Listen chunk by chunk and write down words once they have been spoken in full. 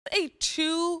a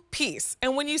two-piece.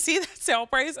 And when you see that sale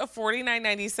price of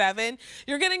 $49.97,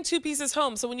 you're getting 2 pieces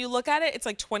home. So when you look at it, it's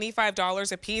like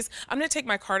 $25 a piece. I'm gonna take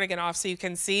my cardigan off so you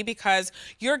can see, because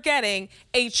you're getting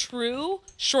a true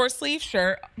short sleeve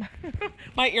shirt.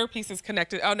 My earpiece is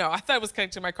connected. Oh no, I thought it was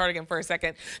connected to my cardigan for a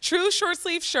second. True short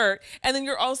sleeve shirt. And then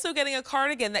you're also getting a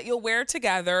cardigan that you'll wear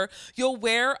together. You'll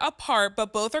wear apart,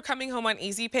 but both are coming home on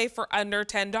Easy Pay for under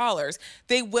 $10.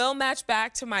 They will match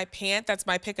back to my pant. That's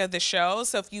my pick of the show.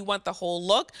 So if you want the whole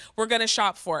look, we're gonna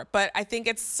shop for it. But I think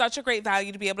it's such a great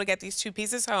value to be able to get these 2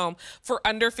 pieces home for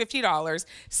under $50.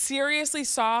 Seriously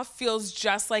soft, feels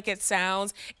just like it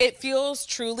sounds. It feels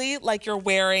truly like you're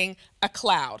wearing a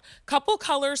cloud. Couple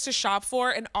colors to shop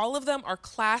for, and all of them are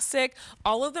classic,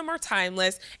 all of them are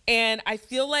timeless, and I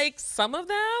feel like some of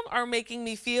them are making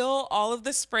me feel all of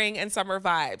the spring and summer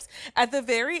vibes. At the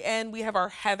very end, we have our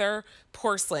heather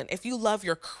porcelain. If you love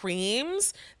your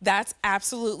creams, that's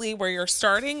absolutely where you're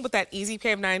starting with that Easy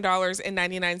Pay of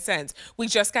 $9.99. We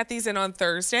just got these in on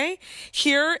Thursday.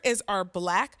 Here is our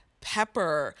black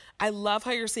pepper. I love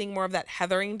how you're seeing more of that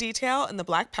heathering detail in the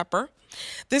black pepper.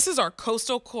 This is our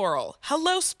coastal coral.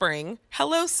 Hello spring,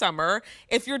 hello summer.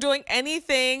 If you're doing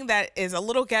anything that is a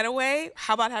little getaway,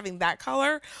 how about having that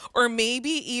color? Or maybe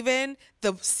even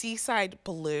the seaside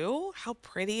blue. How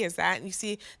pretty is that? And you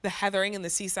see the heathering in the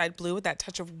seaside blue with that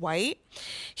touch of white.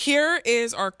 Here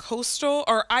is our coastal,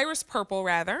 or iris purple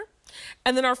rather.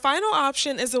 And then our final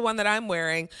option is the one that I'm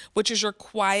wearing, which is your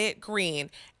quiet green.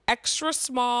 Extra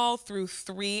small through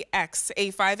 3X.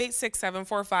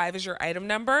 A586745 is your item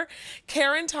number.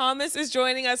 Karen Thomas is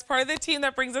joining us, part of the team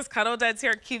that brings us Cuddl Duds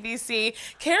here at QVC.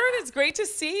 Karen, it's great to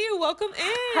see you. Welcome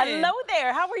in. Hello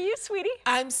there. How are you, sweetie?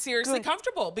 I'm seriously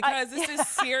comfortable, because this is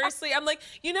seriously, I'm like,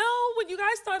 you know, when you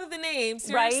guys thought of the name,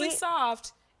 Seriously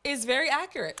Soft is very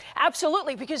accurate.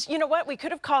 Absolutely, because you know what? We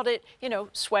could have called it, you know,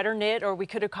 sweater knit, or we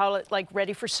could have called it like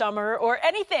ready for summer or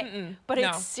anything. But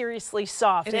it's seriously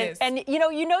soft. It is. And you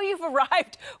know you've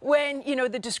arrived when, you know,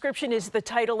 the description is the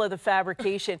title of the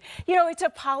fabrication. You know, it's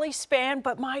a poly span,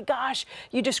 but my gosh,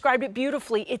 you described it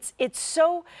beautifully. It's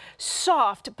so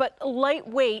soft, but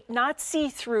lightweight, not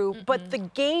see-through, but the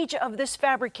gauge of this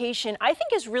fabrication, I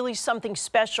think, is really something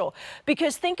special,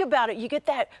 because think about it. You get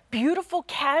that beautiful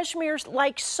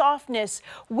cashmere-like softness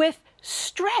with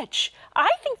stretch. I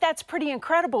think that's pretty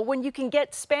incredible when you can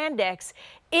get spandex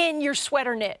in your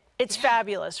sweater knit. It's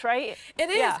fabulous, right? It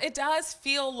is. Yeah. It does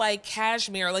feel like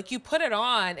cashmere. Like you put it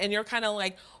on and you're kind of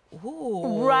like,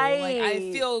 ooh, like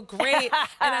I feel great.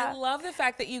 And I love the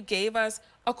fact that you gave us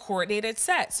a coordinated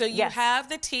set. So you have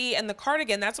the tee and the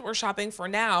cardigan. That's what we're shopping for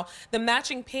now. The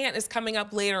matching pant is coming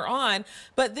up later on,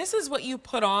 but this is what you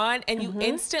put on and you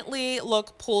instantly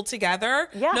look pulled together,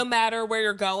 no matter where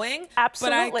you're going.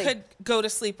 Absolutely. But I could go to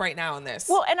sleep right now in this.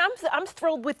 Well, and I'm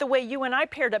thrilled with the way you and I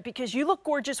paired up, because you look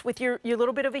gorgeous with your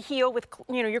little bit of a heel with,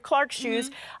 you know, your Clark shoes.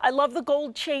 I love the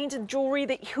gold chains and jewelry,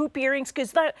 the hoop earrings,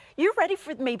 because you're ready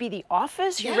for maybe the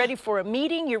office, you're ready for a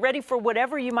meeting, you're ready for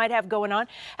whatever you might have going on.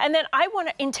 And then I want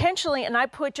to intentionally, and I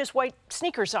put just white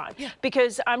sneakers on,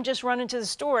 because I'm just running to the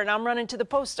store and I'm running to the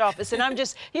post office and I'm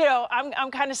just, you know,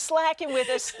 I'm kind of slacking with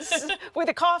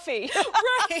a coffee.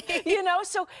 Right. You know,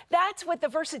 so that's what the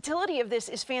versatility of this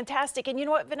is fantastic. And you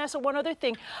know what, Vanessa, one other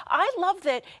thing. I love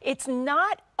that it's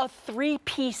not a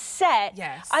 3-piece set.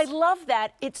 Yes. I love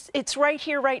that. It's right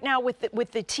here right now with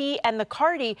the tee and the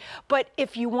cardi, but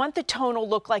if you want the tonal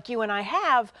look like you and I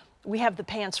have, we have the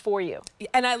pants for you.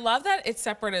 And I love that it's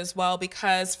separate as well,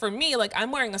 because for me, like,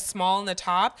 I'm wearing a small in the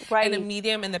top and a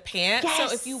medium in the pant.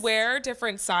 So if you wear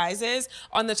different sizes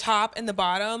on the top and the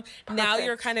bottom, now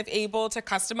you're kind of able to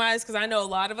customize, because I know a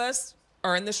lot of us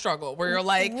are in the struggle where you're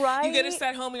like, you get a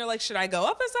set home and you're like, should I go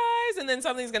up a size? And then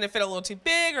something's gonna fit a little too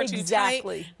big or too tight.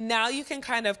 Now you can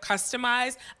kind of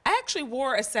customize. I actually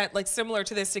wore a set like similar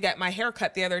to this to get my hair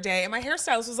cut the other day, and my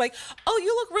hairstylist was like, oh,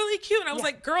 you look really cute. And I was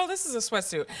like, girl, this is a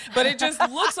sweatsuit. But it just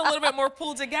looks a little bit more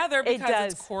pulled together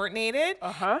because it's coordinated.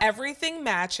 Everything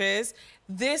matches.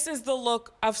 This is the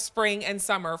look of spring and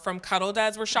summer from Cuddl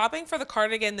Duds. We're shopping for the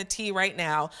cardigan, the tee right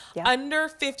now. Under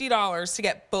 $50 to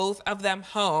get both of them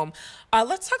home.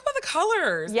 Let's talk about the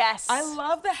colors. Yes. I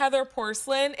love the heather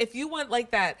porcelain. If you want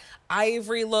like that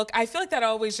ivory look, I feel like that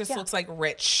always just looks like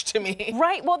rich to me.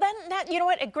 Right. Well, then you know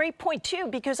what, a great point too,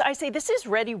 because I say this is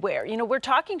ready wear. You know, we're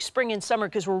talking spring and summer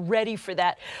because we're ready for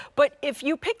that. But if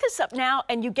you pick this up now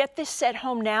and you get this set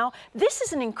home now, this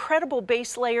is an incredible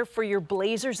base layer for your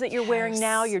blazers that you're wearing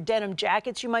now, your denim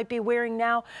jackets you might be wearing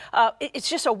now. It's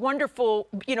just a wonderful,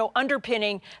 you know,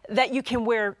 underpinning that you can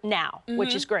wear now,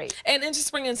 which is great. And into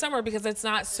spring and summer because it's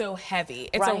not so heavy.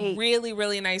 It's Right. a really,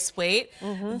 really nice weight.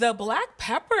 The black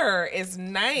pepper is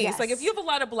nice. Yes. Like if you have a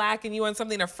lot of black and you want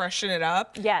something to freshen it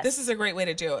up, Yes. this is a great way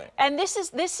to do it. And this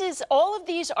is all of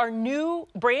these are new,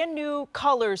 brand new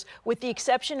colors, with the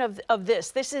exception of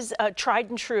this. This is tried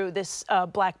and true. This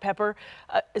black pepper,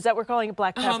 is that what we're calling it?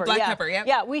 Black pepper. Black yeah. pepper. Yep.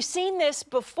 Yeah, we've seen this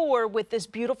before with this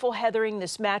beautiful heathering,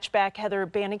 this matchback heather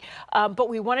banding, but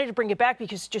we wanted to bring it back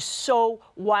because it's just so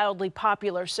wildly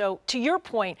popular. So to your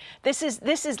point, this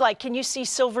is like, can you see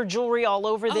silver jewelry all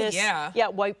over this? Yeah. Yeah,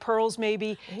 white pearls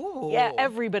maybe. Ooh. Yeah,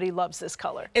 everybody loves this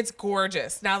color. It's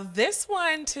gorgeous. Now this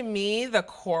one, to me, the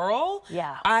coral,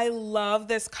 Yeah. I love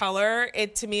this color.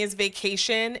 It to me is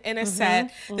vacation in a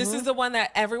set. This is the one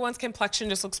that everyone's complexion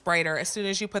just looks brighter as soon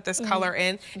as you put this color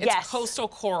in. It's Yes. coastal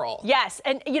coral. Yes,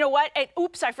 and you know what? And,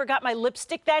 oops, I forgot my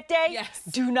lipstick that day. Yes.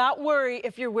 Do not worry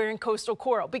if you're wearing coastal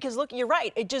coral, because look, you're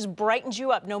right. It just brightens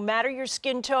you up, no matter your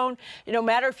skin tone, no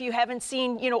matter if you haven't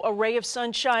seen, you know, a ray of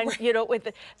sunshine, you know, with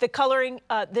the coloring.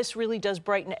 This really does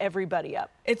brighten everybody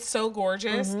up. It's so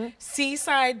gorgeous.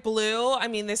 Seaside blue. I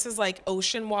mean, this is like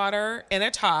ocean water in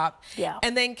a top. Yeah.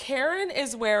 And then Karen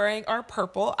is wearing our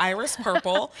purple, iris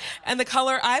purple. And the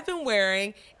color I've been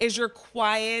wearing is your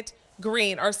quiet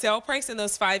green. Our sale price in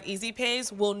those 5 easy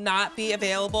pays will not be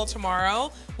available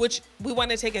tomorrow, which we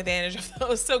want to take advantage of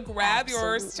those. So grab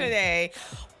yours today.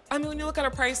 I mean, when you look at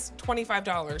a price,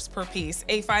 $25 per piece.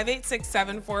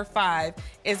 A586745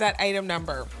 is that item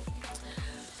number.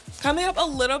 Coming up a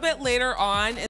little bit later on.